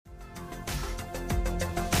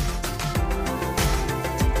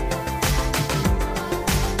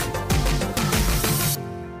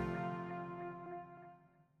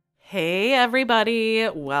Hey, everybody.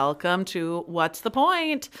 Welcome to What's the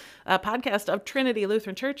Point, a podcast of Trinity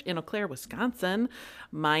Lutheran Church in Eau Claire, Wisconsin.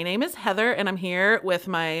 My name is Heather, and I'm here with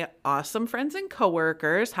my awesome friends and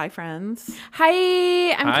coworkers. Hi, friends.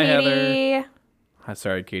 Hi, I'm Hi, Katie. Heather. Hi,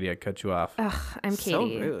 sorry, Katie, I cut you off. Ugh, I'm Katie. So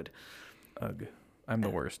rude. Ugh, I'm the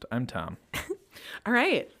worst. I'm Tom. All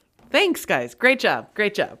right. Thanks, guys. Great job.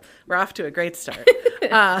 Great job. We're off to a great start.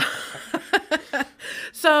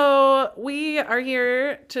 So we are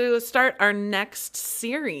here to start our next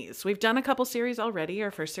series. We've done a couple series already.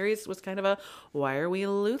 Our first series was kind of a, why are we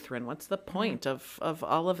Lutheran? What's the point of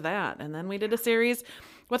all of that? And then we did a series,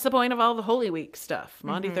 what's the point of all the Holy Week stuff?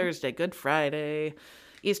 Maundy Thursday, Good Friday,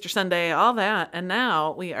 Easter Sunday, all that. And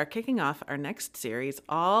now we are kicking off our next series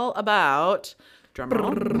all about,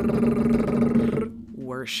 drumroll,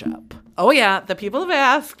 worship. Oh yeah, the people have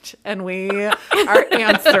asked and we are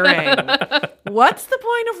answering. What's the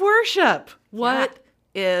point of worship? What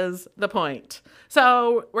is the point?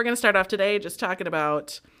 So we're going to start off today just talking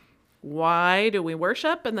about why do we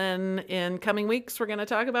worship? And then in coming weeks, we're going to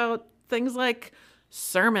talk about things like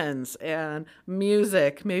sermons and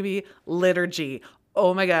music, maybe liturgy.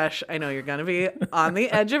 Oh my gosh, I know you're going to be on the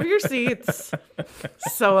edge of your seats.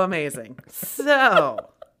 So amazing. So,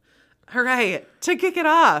 all right, to kick it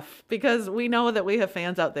off, because we know that we have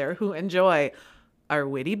fans out there who enjoy our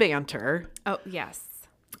witty banter. Oh, yes.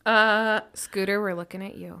 Scooter, we're looking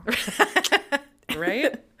at you.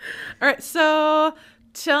 Right? All right, so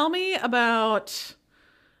tell me about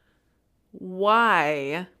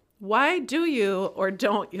why do you or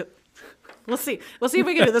don't you? We'll see if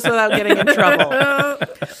we can do this without getting in trouble.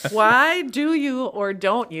 Why do you or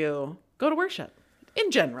don't you go to worship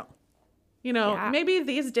in general? You know, maybe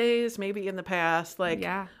these days, maybe in the past, like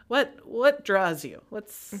what draws you?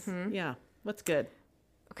 What's good?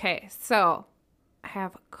 Okay, so I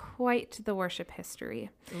have quite the worship history.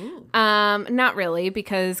 Not really,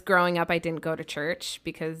 because growing up I didn't go to church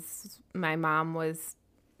because my mom was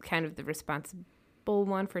kind of the responsible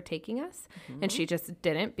one for taking us, and she just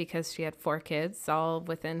didn't because she had 4 kids all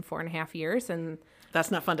within 4.5 years, and that's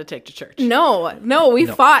not fun to take to church. No, we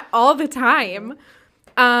fought all the time.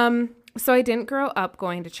 So I didn't grow up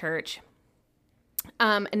going to church.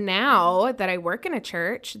 Now that I work in a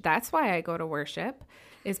church, that's why I go to worship,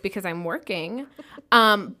 is because I'm working.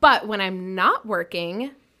 But when I'm not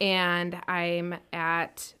working and I'm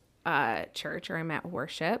at church or I'm at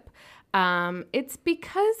worship, it's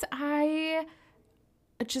because I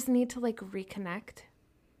just need to like reconnect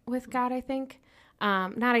with God, I think.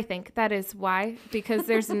 That is why, because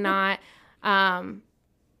there's not,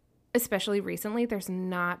 especially recently, there's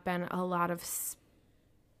not been a lot of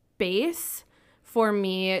space for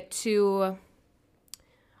me to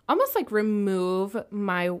almost like remove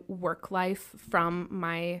my work life from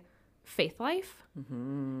my faith life.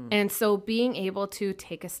 And so being able to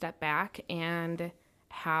take a step back and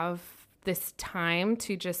have this time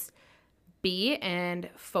to just be and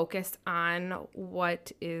focus on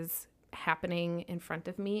what is happening in front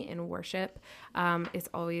of me in worship is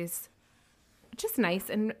always just nice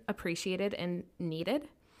and appreciated and needed.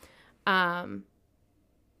 But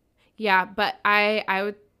I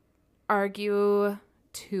would argue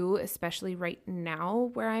too, especially right now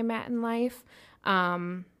where I'm at in life,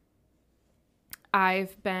 I've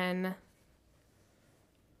been,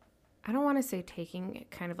 I don't want to say taking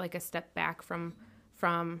kind of like a step back from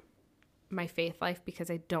my faith life, because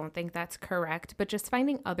I don't think that's correct, but just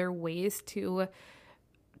finding other ways to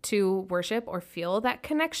worship or feel that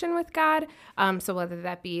connection with God. So whether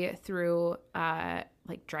that be through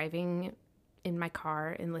like driving in my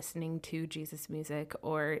car and listening to Jesus music,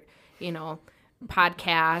 or, you know,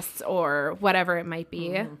 podcasts or whatever it might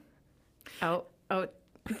be. Oh,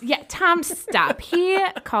 yeah, Tom, stop. He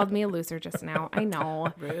called me a loser just now. I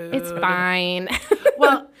know. Rude. It's fine.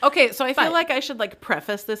 Well, okay, so I feel like I should like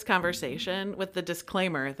preface this conversation with the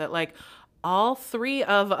disclaimer that like all 3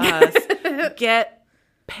 of us get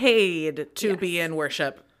paid to be in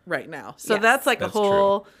worship right now. So that's like That's a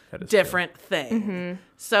whole different true. thing.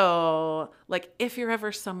 So like if you're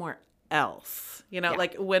ever somewhere else, you know,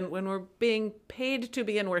 like when we're being paid to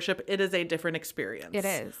be in worship, it is a different experience. It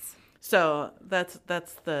is. So that's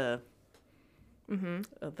the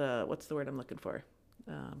what's the word I'm looking for?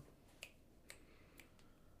 I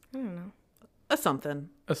don't know. A something.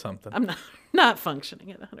 I'm not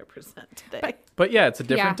functioning at 100% today. But yeah, it's a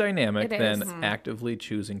different dynamic it than is. actively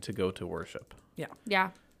choosing to go to worship. Yeah.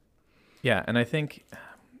 Yeah, and I think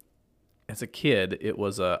as a kid, it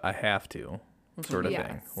was a I have to sort of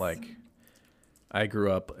thing. Like, I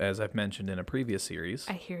grew up, as I've mentioned in a previous series.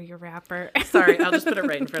 I hear your rapper. Sorry, I'll just put it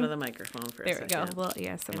right in front of the microphone for a second. There we go. Well,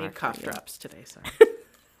 yes, I need cough drops today, sorry.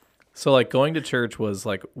 So like going to church was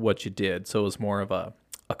like what you did. So it was more of a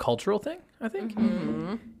cultural thing, I think.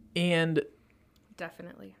 Mm-hmm. And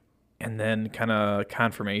Definitely. And then kind of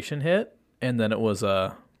confirmation hit. And then it was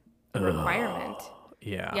a requirement.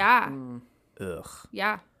 Yeah. Yeah. Ugh.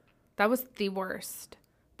 Yeah. That was the worst.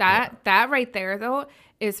 That right there, though,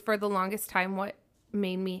 is for the longest time what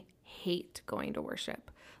made me hate going to worship.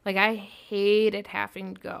 Like, I hated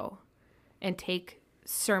having to go and take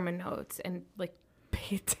sermon notes and, like,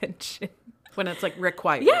 pay attention. When it's, like,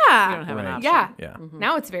 required. Yeah. You don't have an Right. option. Yeah. Yeah.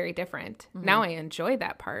 Now it's very different. Now I enjoy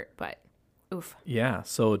that part, but oof. Yeah.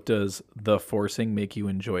 So does the forcing make you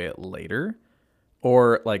enjoy it later?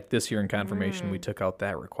 Or like this year in confirmation, we took out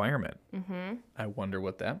that requirement. Mm-hmm. I wonder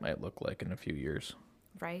what that might look like in a few years.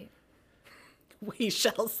 Right. We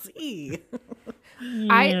shall see.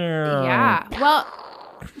 Yeah. Well,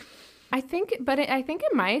 I think in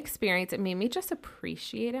my experience, it made me just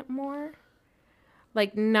appreciate it more.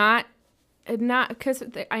 Like not because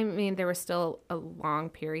I mean, there was still a long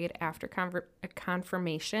period after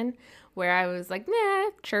confirmation where I was like, nah,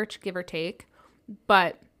 church, give or take.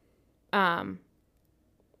 But,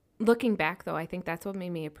 looking back though, I think that's what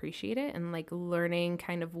made me appreciate it and like learning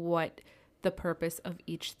kind of what the purpose of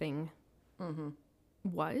each thing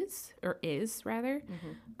was or is rather.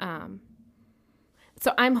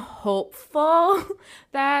 So I'm hopeful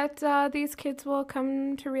that these kids will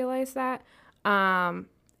come to realize that.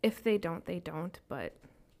 If they don't, they don't, but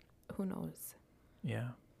who knows? Yeah.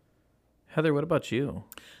 Heather, what about you?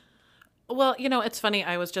 Well, you know, it's funny.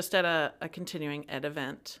 I was just at a continuing ed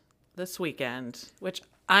event this weekend, which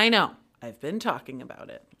I know I've been talking about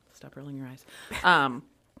it. Stop rolling your eyes.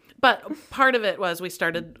 But part of it was we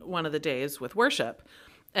started one of the days with worship,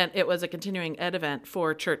 and it was a continuing ed event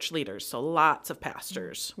for church leaders. So lots of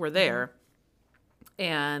pastors were there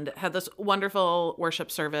and had this wonderful worship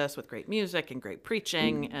service with great music and great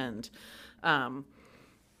preaching and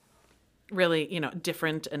really, you know,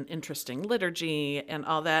 different and interesting liturgy and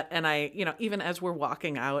all that. And I, you know, even as we're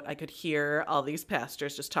walking out, I could hear all these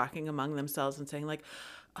pastors just talking among themselves and saying like,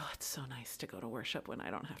 oh, it's so nice to go to worship when I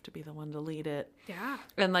don't have to be the one to lead it. Yeah.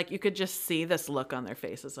 And like, you could just see this look on their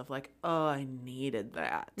faces of like, oh, I needed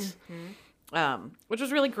that, which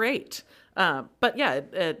was really great. But yeah,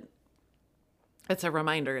 it's a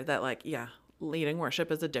reminder that like, yeah, leading worship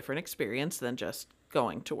is a different experience than just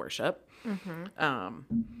going to worship.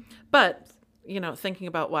 But, you know, thinking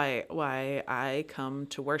about why I come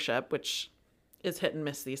to worship, which is hit and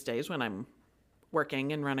miss these days when I'm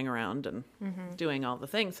working and running around and doing all the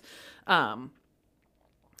things.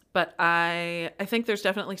 But I think there's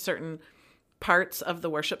definitely certain parts of the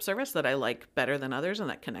worship service that I like better than others and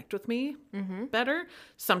that connect with me better.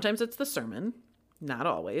 Sometimes it's the sermon, not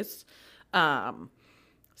always.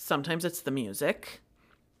 Sometimes it's the music,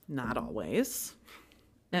 not always.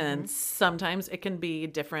 And sometimes it can be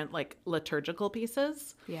different, like, liturgical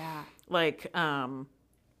pieces. Yeah. Like,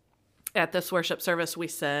 at this worship service, we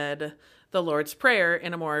said the Lord's Prayer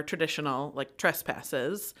in a more traditional, like,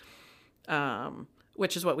 trespasses,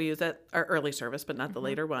 which is what we use at our early service, but not the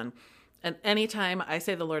later one. And anytime I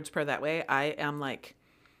say the Lord's Prayer that way, I am, like,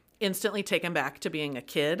 instantly taken back to being a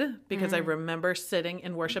kid because I remember sitting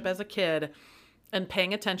in worship as a kid and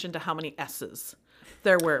paying attention to how many S's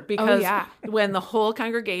there were, because when the whole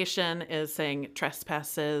congregation is saying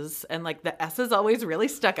trespasses and like the S's always really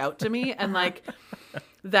stuck out to me. And like,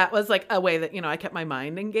 that was like a way that, you know, I kept my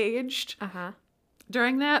mind engaged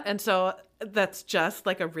during that. And so that's just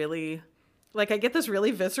like a really, like, I get this really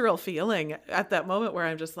visceral feeling at that moment where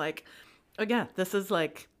I'm just like, oh yeah, this is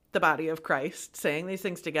like the body of Christ saying these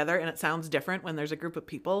things together. And it sounds different when there's a group of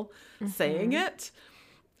people saying it.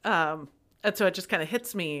 And so it just kind of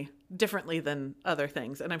hits me differently than other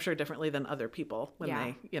things. And I'm sure differently than other people when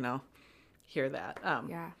they, you know, hear that.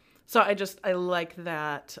 So I like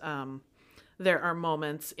that there are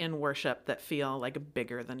moments in worship that feel like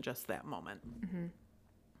bigger than just that moment.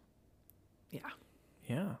 Yeah.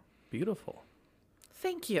 Yeah. Beautiful.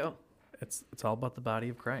 Thank you. It's all about the body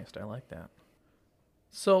of Christ. I like that.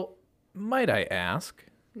 So might I ask?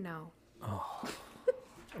 No. Oh.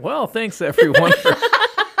 Well, thanks everyone for...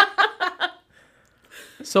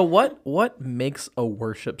 So what makes a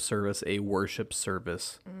worship service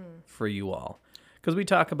for you all? Because we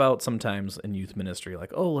talk about sometimes in youth ministry,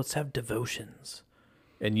 like, oh, let's have devotions.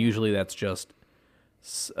 And usually that's just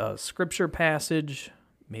a scripture passage,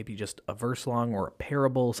 maybe just a verse long or a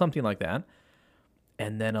parable, something like that.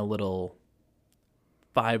 And then a little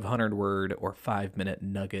 500-word or 5-minute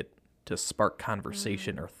nugget to spark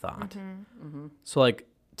conversation or thought. So, like,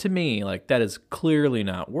 to me, like, that is clearly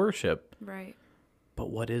not worship. Right. But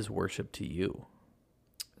what is worship to you?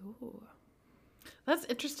 Ooh. That's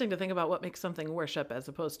interesting to think about what makes something worship as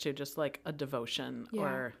opposed to just like a devotion Yeah.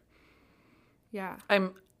 or Yeah.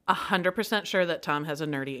 I'm 100% sure that Tom has a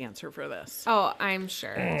nerdy answer for this. Oh, I'm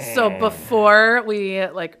sure. So before we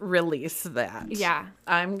like release that, Yeah.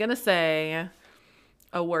 I'm going to say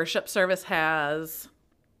a worship service has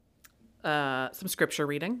some scripture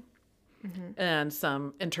reading and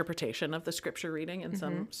some interpretation of the scripture reading in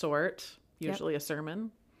some sort, usually a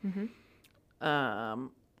sermon. I'm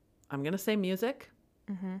going to say music.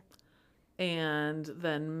 And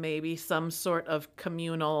then maybe some sort of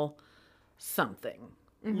communal something,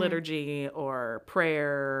 liturgy or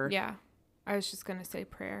prayer. Yeah. I was just going to say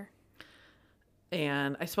prayer.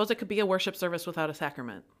 And I suppose it could be a worship service without a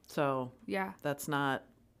sacrament. So Yeah. that's not,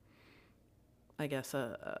 I guess,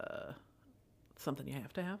 something you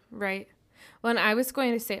have to have. Right. Well, and I was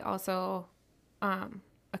going to say also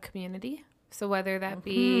a community. So whether that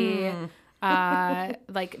be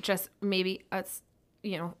like just maybe us,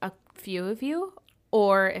 a few of you,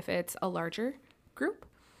 or if it's a larger group.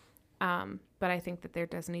 But I think that there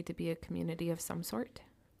does need to be a community of some sort.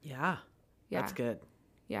 Yeah. Yeah. That's good.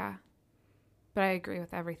 Yeah. But I agree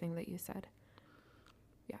with everything that you said.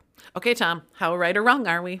 Okay, Tom, how right or wrong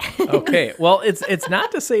are we? Okay. Well, it's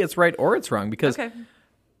not to say it's right or it's wrong because Okay.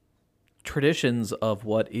 traditions of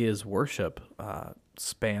what is worship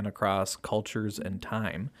span across cultures and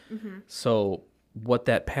time. So what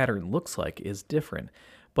that pattern looks like is different.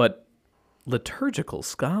 But liturgical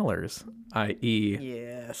scholars, i.e.,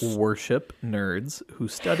 Yes. worship nerds who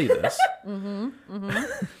study this.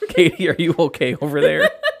 Katie, are you okay over there?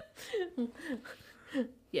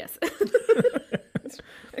 Yes.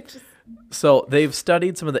 So they've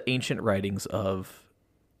studied some of the ancient writings of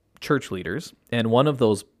church leaders, and one of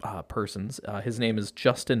those persons, his name is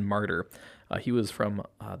Justin Martyr. He was from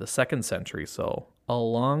the 2nd century, so a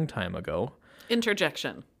long time ago.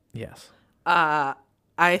 Interjection. Yes.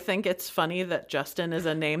 I think it's funny that Justin is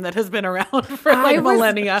a name that has been around for I like was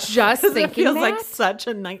millennia. just 'Cause it thinking feels like that. such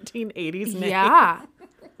a 1980s name. Yeah.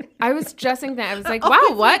 I was just thinking that. I was like,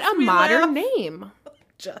 Always wow, what makes a me modern laugh. name.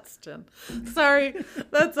 Justin. Sorry.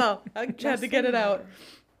 That's all. I had to get it out.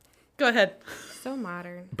 Go ahead. So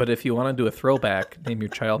modern. But if you want to do a throwback, name your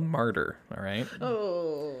child Martyr, all right?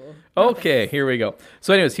 Oh. Okay, here we go.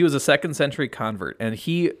 So anyways, he was a 2nd century convert, and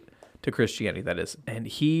to Christianity, that is, and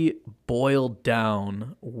he boiled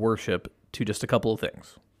down worship to just a couple of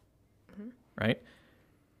things, right?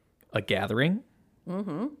 A gathering,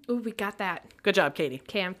 Ooh, we got that. Good job, Katie.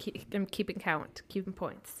 Okay, I'm keeping count, keeping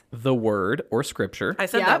points. the word or scripture, I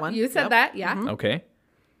said Yep, that one. You said Yep. that, yeah. okay,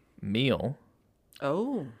 meal,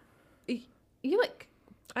 Oh. You like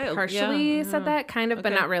I partially said that, kind of,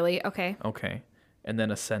 but Okay. not really. Okay. okay, and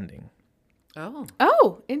then ascending. Oh.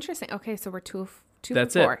 Oh, interesting. Okay, so we're two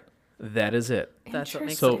That's for 4. it. That is it. That's what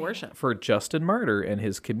makes So it worship. for Justin Martyr and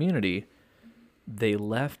his community, they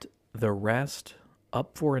left the rest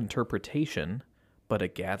up for interpretation, but a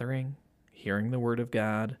gathering, hearing the word of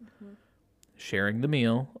God, sharing the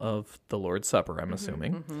meal of the Lord's Supper, I'm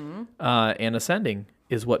assuming, and ascending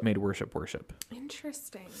is what made worship worship.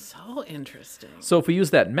 Interesting. So interesting. So if we use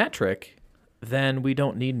that metric, then we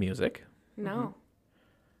don't need music. No.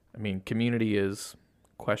 I mean, community is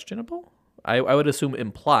questionable. I would assume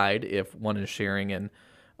implied if one is sharing in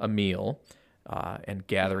a meal and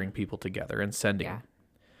gathering people together and sending.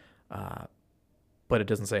 Yeah. But it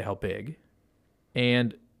doesn't say how big.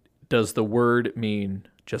 And does the word mean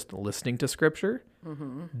just listening to scripture?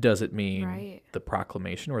 Does it mean Right. the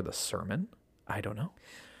proclamation or the sermon? I don't know.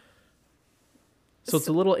 So it's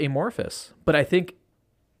a little amorphous, but I think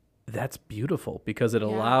that's beautiful because it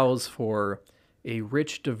allows for a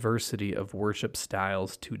rich diversity of worship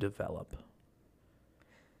styles to develop.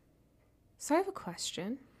 So I have a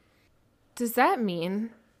question. Does that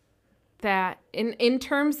mean that in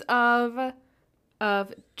terms of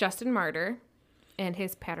Justin Martyr and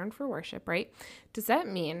his pattern for worship, right? Does that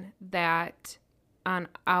mean that on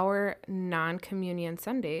our non-communion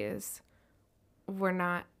Sundays, we're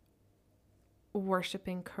not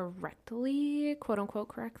worshiping correctly, quote unquote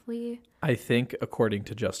correctly? I think, according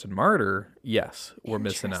to Justin Martyr, yes, we're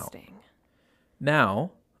missing out. Interesting.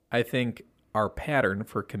 Now, I think our pattern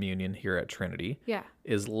for communion here at Trinity Yeah.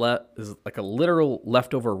 is like a literal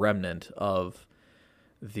leftover remnant of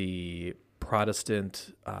the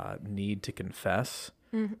Protestant need to confess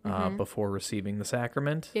before receiving the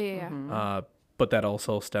sacrament. Yeah. But that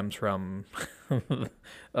also stems from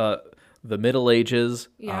the Middle Ages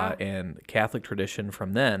Yeah. and Catholic tradition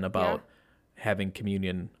from then about having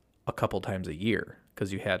communion a couple times a year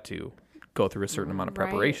because you had to go through a certain amount of Right.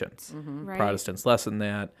 preparation. Right. Protestants lessen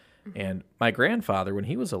that. And my grandfather, when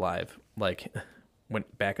he was alive, like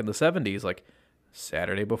went back in the 70s, like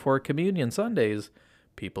Saturday before communion Sundays,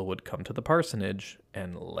 people would come to the parsonage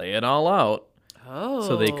and lay it all out Oh.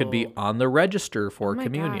 so they could be on the register for my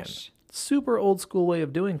communion. gosh. Super old school way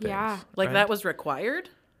of doing things. Yeah. Like right? that was required?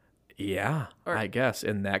 Yeah, Or- I guess.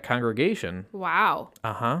 In that congregation. Wow.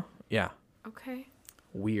 Uh-huh. Yeah. Okay.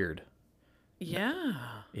 Weird. Yeah.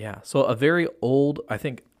 Yeah. So a very old, I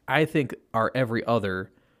think our every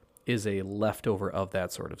other is a leftover of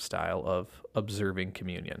that sort of style of observing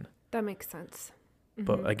communion. That makes sense.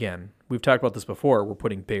 But again, we've talked about this before. We're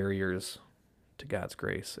putting barriers to God's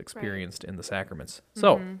grace experienced in the sacraments.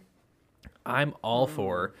 So I'm all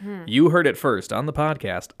for, you heard it first on the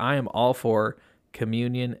podcast, I am all for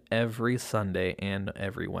communion every Sunday and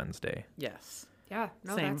every Wednesday. Yes. Yeah.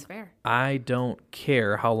 No, Same. that's fair. I don't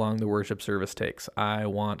care how long the worship service takes. I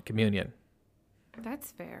want communion.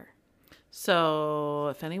 That's fair. So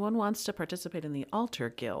if anyone wants to participate in the Altar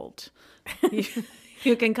Guild,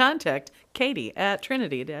 you can contact Katie at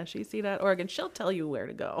trinity-ec.org and she'll tell you where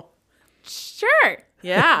to go. Sure.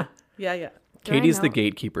 Yeah. Yeah. Do I Katie's the know?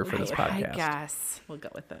 gatekeeper for this I podcast. guess. We'll go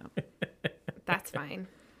with that. That's fine.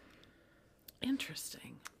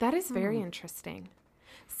 Interesting. That is very interesting.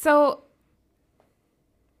 So,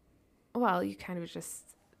 well, you kind of just,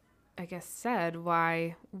 I guess, said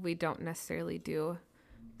why we don't necessarily do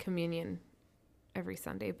communion every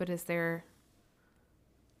Sunday, but is there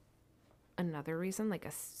another reason, like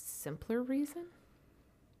a simpler reason?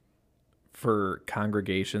 For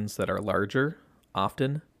congregations that are larger,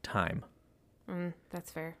 often time. That's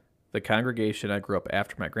fair. The congregation I grew up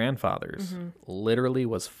after my grandfather's literally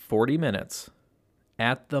was 40 minutes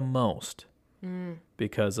at the most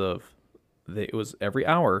because of it was every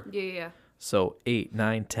hour. Yeah. So 8,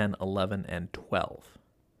 9, 10, 11, and 12.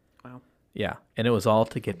 Wow. Yeah. And it was all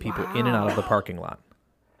to get people in and out of the parking lot.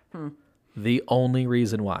 The only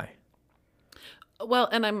reason why. Well,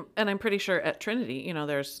 and I'm pretty sure at Trinity,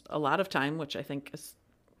 there's a lot of time, which I think is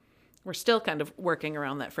we're still kind of working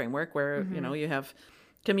around that framework where, you have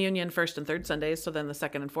communion first and third Sundays. So then the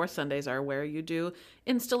second and fourth Sundays are where you do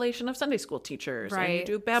installation of Sunday school teachers and you Right.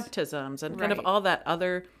 do baptisms and kind of Right. all that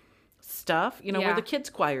other stuff, where Yeah. the kids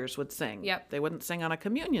choirs would sing. Yep. They wouldn't sing on a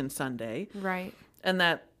communion Sunday. Right. And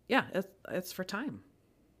that, it's for time.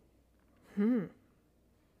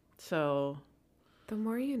 So The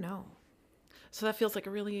more you know. that feels like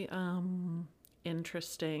a really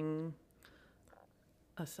interesting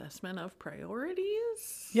assessment of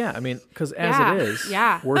priorities. Yeah. I mean, because as Yeah, it is,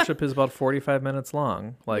 yeah. worship is about 45 minutes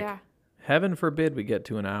long. Like, Yeah. heaven forbid we get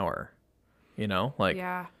to an hour. Like,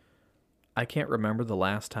 Yeah. I can't remember the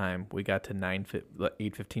last time we got to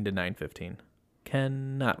 8:15 to 9:15.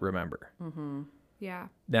 Cannot remember. Yeah.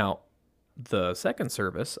 Now, the second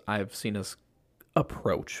service, I've seen us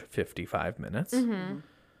approach 55 minutes.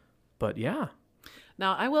 But yeah,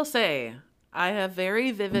 Now, I will say, I have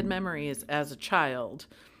very vivid memories as a child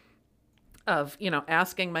of,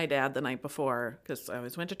 asking my dad the night before, because I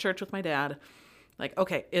always went to church with my dad, like,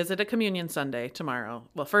 okay, is it a communion Sunday tomorrow?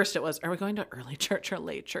 Well, first it was, are we going to early church or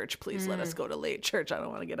late church? Please let us go to late church. I don't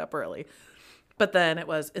want to get up early. But then it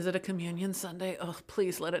was, is it a communion Sunday? Oh,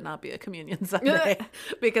 please let it not be a communion Sunday.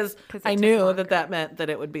 Because 'Cause it I took knew longer. that meant that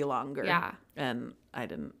it would be longer. Yeah. And I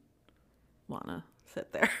didn't want to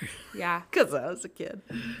sit there Yeah. because I was a kid.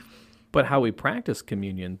 but how we practice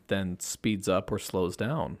communion then speeds up or slows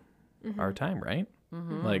down our time, right?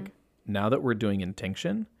 Like, now that we're doing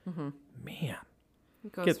intinction, man,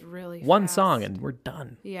 It goes get really one fast. song and we're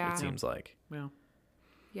done. Yeah. It seems like. Yeah.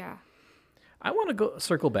 Yeah. I want to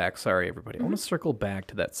circle back. Sorry, everybody. I want to circle back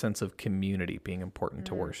to that sense of community being important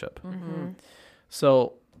to worship.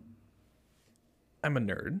 So, I'm a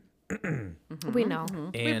nerd. We know.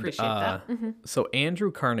 And appreciate that. so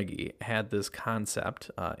Andrew Carnegie had this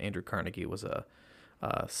concept. Andrew Carnegie was a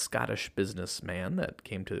Scottish businessman that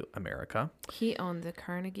came to America. He owned the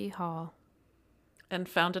Carnegie Hall. And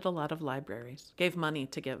founded a lot of libraries. Gave money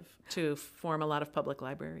to form a lot of public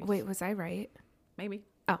libraries. Wait, was I right? Maybe.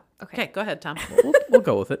 Oh, okay. Okay, go ahead, Tom. We'll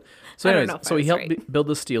go with it. So, I don't anyways, know if so I he was helped right. build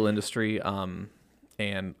the steel industry,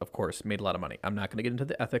 and of course made a lot of money. I'm not going to get into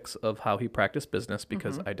the ethics of how he practiced business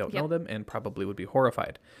because I don't know Yep. them and probably would be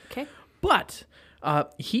horrified. Okay. But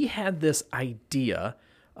he had this idea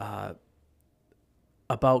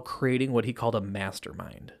about creating what he called a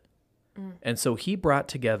mastermind. And so he brought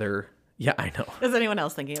together, yeah, I know. Is anyone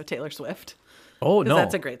else thinking of Taylor Swift? Oh, 'Cause no.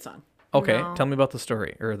 that's a great song. Okay, No. tell me about the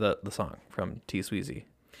story or the song from T. Sweezy.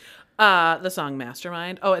 The song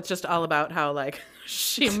Mastermind. Oh, it's just all about how, like,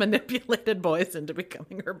 she manipulated boys into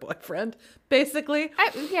becoming her boyfriend, basically.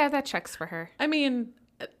 Yeah, that checks for her. I mean,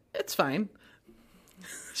 it's fine.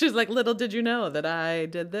 She's like, little did you know that I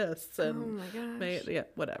did this. And Oh my gosh. yeah,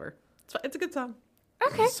 whatever. It's a good song.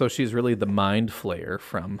 Okay. So she's really the mind flayer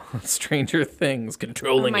from Stranger Things,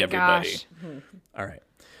 controlling Oh my everybody. gosh. All right.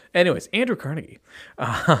 Anyways, Andrew Carnegie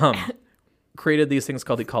created these things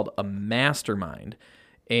called a mastermind.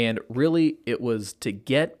 And really, it was to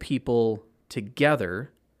get people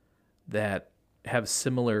together that have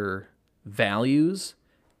similar values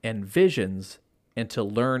and visions and to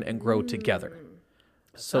learn and grow together.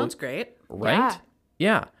 So, Sounds great. right?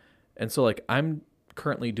 Yeah. And so, like, I'm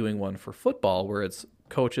currently doing one for football where it's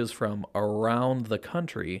coaches from around the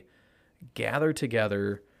country gather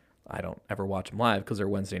together. I don't ever watch them live because they're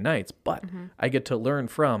Wednesday nights, but I get to learn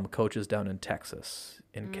from coaches down in Texas,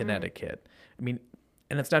 in Connecticut. I mean,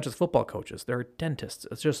 and it's not just football coaches, there are dentists.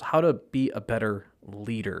 It's just how to be a better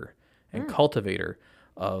leader and cultivator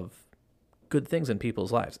of good things in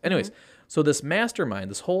people's lives. Anyways, so this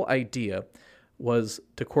mastermind, this whole idea was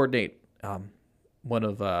to coordinate one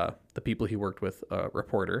of the people he worked with, a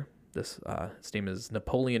reporter. His name is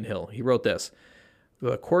Napoleon Hill. He wrote this: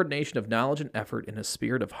 the coordination of knowledge and effort in a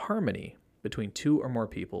spirit of harmony between two or more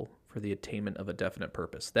people for the attainment of a definite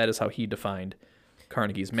purpose. That is how he defined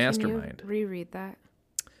Carnegie's mastermind. Can you reread that?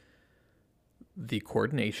 The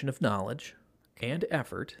coordination of knowledge and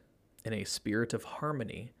effort in a spirit of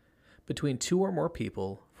harmony between two or more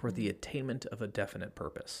people for the attainment of a definite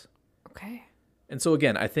purpose. Okay. And so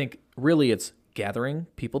again, I think really it's gathering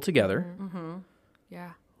people together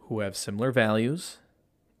Yeah. who have similar values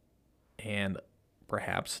and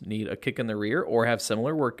perhaps need a kick in the rear or have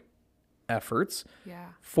similar work efforts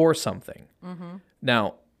Yeah. for something.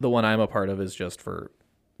 Now, the one I'm a part of is just for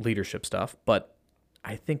leadership stuff, but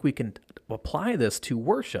I think we can apply this to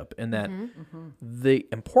worship in that the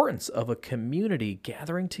importance of a community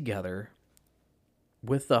gathering together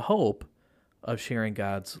with the hope of sharing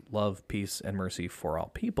God's love, peace, and mercy for all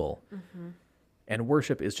people. And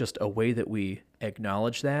worship is just a way that we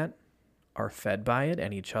acknowledge that, are fed by it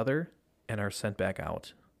and each other, and are sent back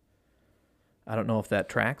out. I don't know if that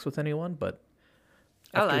tracks with anyone, but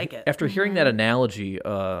I like it. after hearing that analogy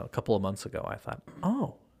a couple of months ago, I thought,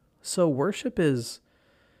 oh, so worship is,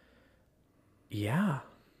 yeah,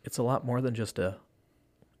 it's a lot more than just an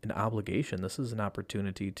obligation. This is an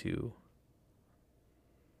opportunity to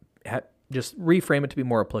just reframe it to be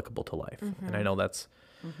more applicable to life. And I know that's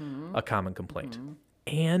a common complaint.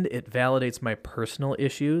 And it validates my personal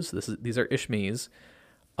issues. These are Ishme's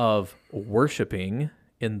of worshiping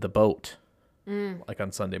in the boat, like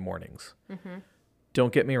on Sunday mornings.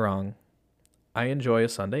 Don't get me wrong. I enjoy a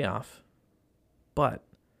Sunday off, but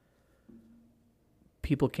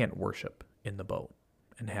people can't worship in the boat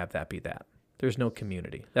and have that be that. There's no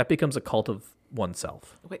community. That becomes a cult of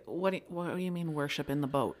oneself. Wait, what do you mean worship in the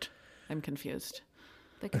boat? I'm confused.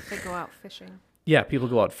 Like if they go out fishing. Yeah, people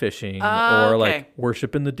go out fishing or okay. like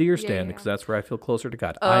worship in the deer stand yeah. because that's where I feel closer to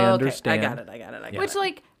God. Oh, I okay. understand. I got it. Which,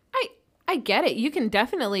 like, I get it. You can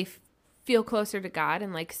definitely feel closer to God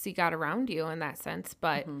and, like, see God around you in that sense.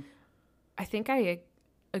 But I think I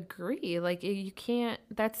agree. Like, you can't,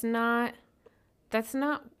 that's not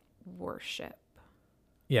worship.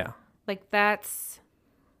 Yeah. Like, that's,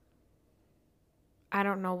 I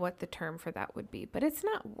don't know what the term for that would be, but it's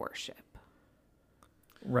not worship.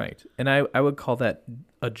 Right. And I would call that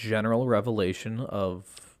a general revelation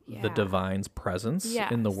of the Yeah. divine's presence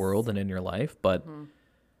in the Yes. world and in your life. But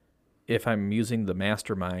if I'm using the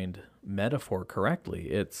mastermind metaphor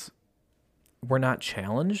correctly, we're not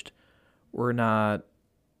challenged. We're not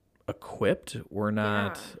equipped. We're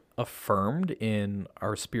not affirmed in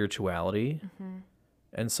our spirituality.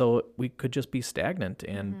 And so we could just be stagnant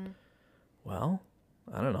and, well,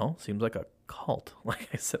 I don't know. Seems like a cult. Like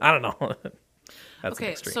I said, I don't know. That's an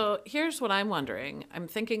Okay, extreme. so here's what I'm wondering. I'm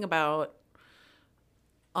thinking about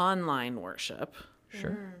online worship.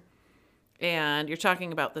 Sure. And you're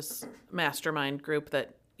talking about this mastermind group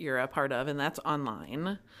that you're a part of, and that's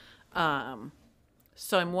online.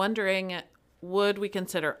 So I'm wondering, would we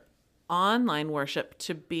consider online worship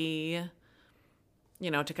to be,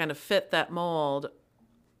 to kind of fit that mold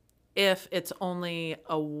if it's only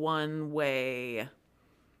a one-way,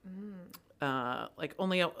 like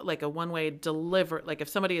only a one-way deliver, like if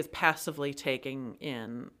somebody is passively taking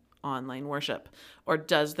in online worship, or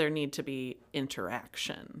does there need to be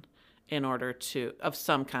interaction of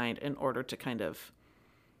some kind in order to kind of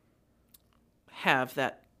have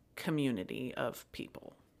that community of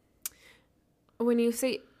people? When you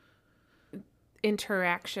say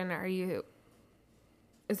interaction,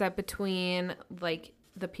 is that between like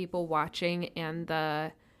the people watching and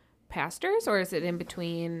the pastors, or is it in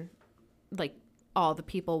between like all the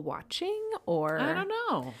people watching? Or I don't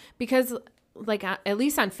know. because like at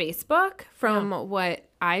least on Facebook, from what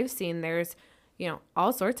I've seen, there's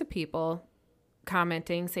all sorts of people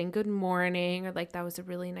commenting, saying good morning, or like that was a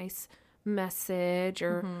really nice message,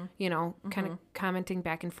 or kind of commenting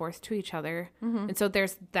back and forth to each other. And so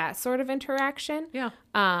there's that sort of interaction. Yeah.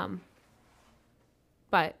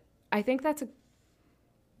 But I think that's a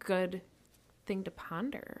good thing to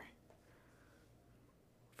ponder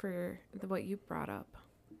for what you brought up.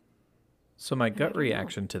 So my gut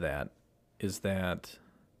reaction to that is that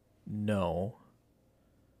no,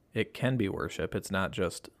 it can be worship. It's not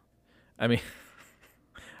just, I mean,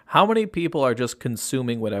 how many people are just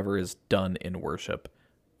consuming whatever is done in worship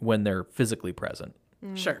when they're physically present?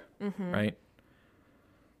 Sure. Right?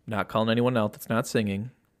 Not calling anyone out that's not singing,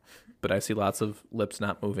 but I see lots of lips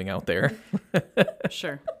not moving out there.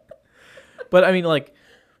 Sure. But I mean, like,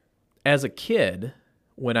 as a kid,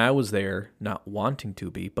 when I was there, not wanting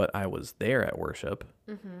to be, but I was there at worship,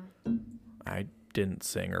 I didn't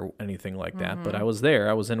sing or anything like that, but I was there.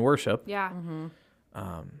 I was in worship. Yeah.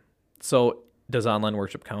 So does online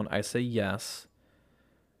worship count? I say yes.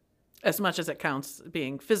 As much as it counts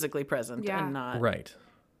being physically present Yeah. and not Right.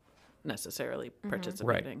 necessarily Right.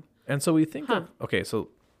 participating. And so we think of, okay, so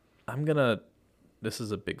this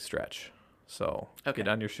is a big stretch. So Okay. get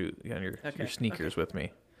on your your Okay. sneakers with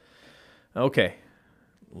me. Okay.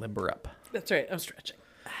 Limber up. That's right. I'm stretching.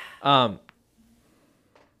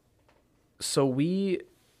 So we,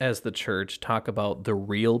 as the church, talk about the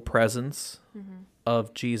real presence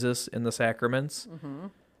of Jesus in the sacraments,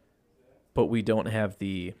 but we don't have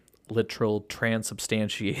the literal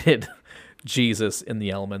transubstantiated Jesus in the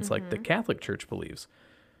elements like the Catholic Church believes.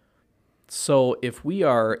 So if we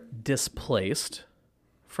are displaced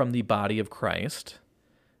from the body of Christ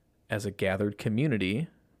as a gathered community,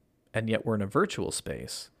 and yet we're in a virtual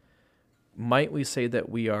space, might we say that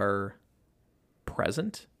we are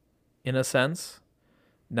present in a sense?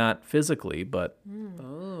 Not physically, but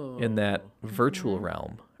in that virtual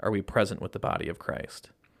realm. Are we present with the body of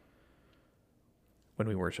Christ when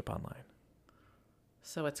we worship online?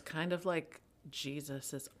 So it's kind of like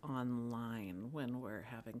Jesus is online when we're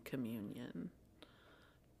having communion.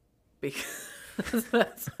 Because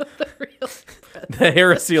that's what the real presence. The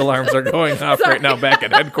heresy alarms are going off right now back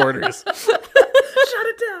at headquarters. Shut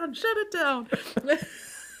it down. Shut it down.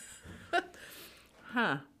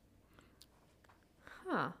 Huh.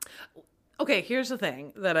 Okay, here's the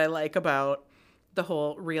thing that I like about the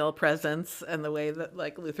whole real presence and the way that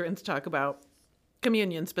like Lutherans talk about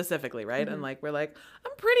communion specifically, right? And like we're like,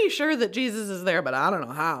 I'm pretty sure that Jesus is there, but I don't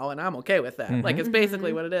know how, and I'm okay with that. Like it's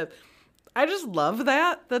basically what it is. I just love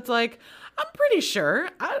that. That's like, I'm pretty sure.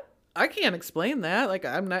 I can't explain that. Like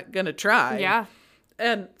I'm not gonna try. Yeah.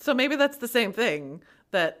 And so maybe that's the same thing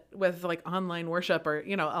that with like online worship or,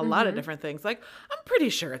 a lot of different things. Like, I'm pretty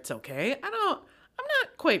sure it's okay. I'm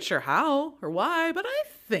not quite sure how or why, but I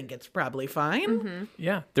think it's probably fine.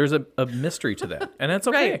 Yeah, there's a mystery to that, and that's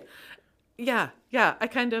okay. Right. Yeah.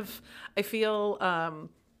 I feel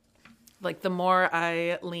like the more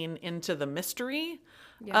I lean into the mystery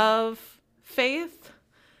of faith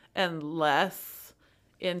and less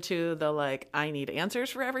into the like, I need answers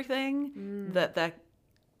for everything, that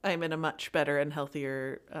I'm in a much better and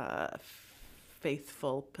healthier,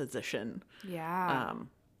 faithful position. Yeah.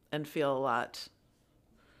 And feel a lot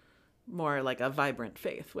more like a vibrant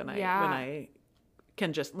faith when Yeah. I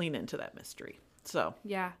can just lean into that mystery. So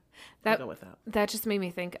Yeah. I'll go with that. That just made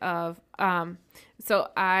me think of, so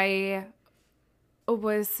I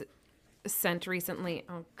was sent recently,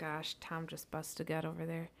 oh gosh, Tom just busted a gut over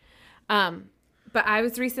there. But I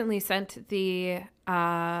was recently sent the,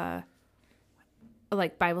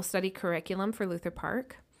 like Bible study curriculum for Luther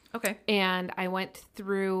Park. Okay. And I went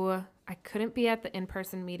through, I couldn't be at the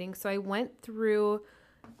in-person meeting, so I went through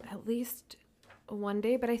at least one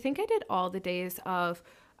day, but I think I did all the days of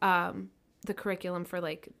the curriculum for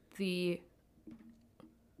like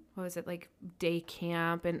what was it, like day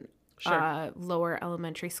camp and Sure. lower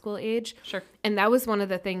elementary school age. Sure. And that was one of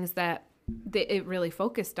the things that it really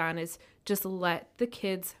focused on, is just let the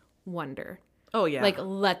kids wonder. Oh, yeah. Like,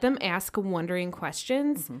 let them ask wondering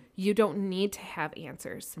questions. You don't need to have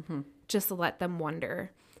answers. Just let them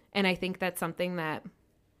wonder. And I think that's something that,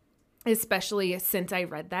 especially since I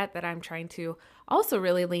read that I'm trying to also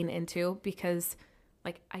really lean into, because,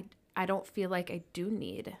 like, I don't feel like I do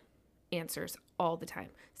need answers all the time.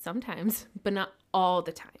 Sometimes, but not all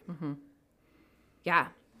the time. Yeah.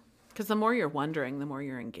 Because the more you're wondering, the more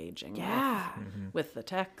you're engaging with the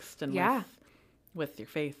text and with your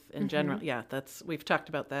faith in general. Yeah, we've talked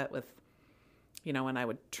about that with, when I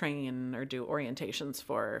would train or do orientations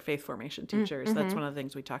for faith formation teachers. That's one of the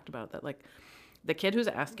things we talked about, that like the kid who's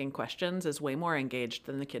asking questions is way more engaged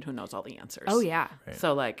than the kid who knows all the answers. Oh, yeah. Right.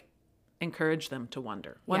 So like encourage them to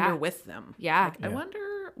wonder. Wonder Yeah. with them. Yeah. Like, I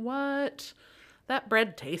wonder what that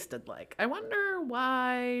bread tasted like. I wonder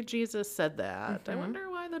why Jesus said that. I wonder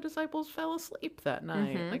why the disciples fell asleep that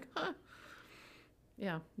night. Like, huh.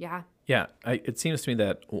 Yeah. Yeah. Yeah, it seems to me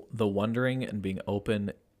that the wondering and being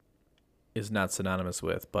open is not synonymous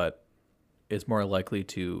with, but is more likely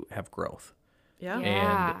to have growth. Yeah.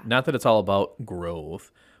 Yeah. And not that it's all about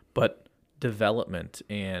growth, but development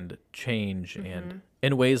and change and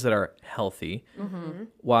in ways that are healthy,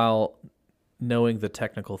 while knowing the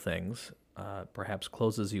technical things perhaps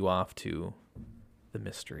closes you off to the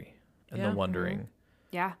mystery and Yeah. the wondering.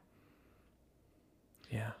 Yeah.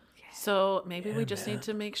 Yeah. So maybe we just need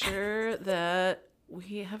to make sure that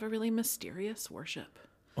we have a really mysterious worship.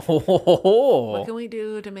 What can we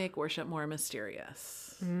do to make worship more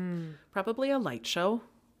mysterious? Probably a light show.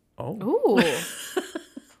 Oh, Ooh.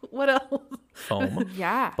 What else? foam,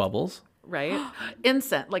 Yeah. bubbles. Right?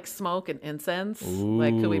 Incense, like smoke and incense.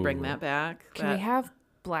 Like, could we bring that back? Can we have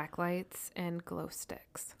black lights and glow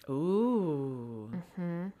sticks? Ooh.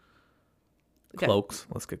 Okay. Cloaks.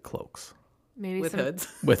 Let's get cloaks Maybe With some hoods.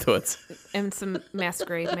 with hoods. and some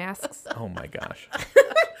masquerade masks. Oh my gosh.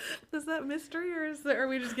 Is that mystery or are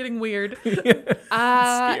we just getting weird?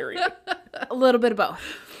 Scary. A little bit of both.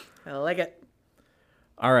 I like it.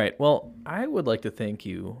 All right. Well, I would like to thank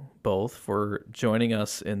you both for joining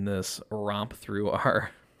us in this romp through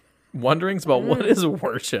our wonderings about what is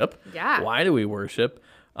worship. Yeah. Why do we worship?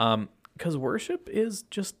 Because worship is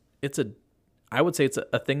just, I would say it's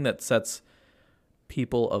a thing that sets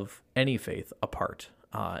people of any faith apart.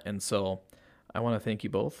 And so I want to thank you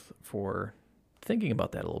both for thinking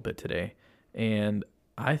about that a little bit today. And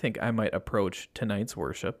I think I might approach tonight's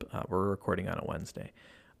worship. We're recording on a Wednesday.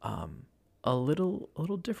 A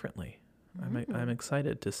little differently. I'm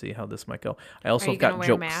excited to see how this might go. I also Are you have got gonna wear a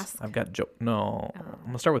jokes. mask? I've got No, I'm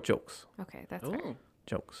gonna start with jokes. Okay, that's fair. Ooh.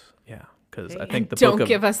 Jokes, yeah, because Hey. I think the Don't book of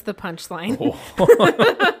give us the punchline.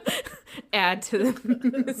 Add to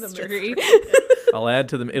the mystery. I'll add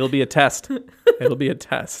to them. It'll be a test. It'll be a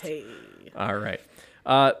test. Hey. All right.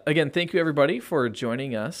 Again, thank you everybody for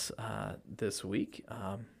joining us this week.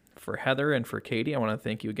 For Heather and for Katie, I want to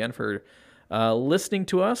thank you again for listening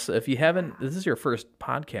to us. If you haven't, this is your first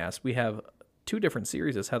podcast. We have 2 different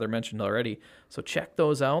series, as Heather mentioned already. So check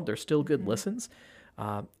those out. They're still good listens.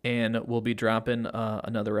 And we'll be dropping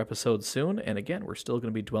another episode soon. And again, we're still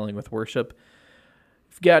going to be dwelling with worship.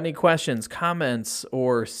 If you got any questions, comments,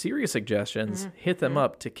 or serious suggestions, hit them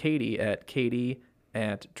up to Katie at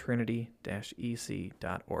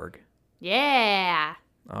trinity-ec.org. Yeah.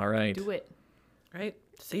 All right. Do it. Right.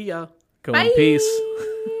 See ya. Go in peace.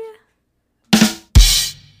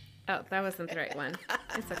 Oh, that wasn't the right one.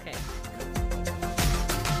 It's okay.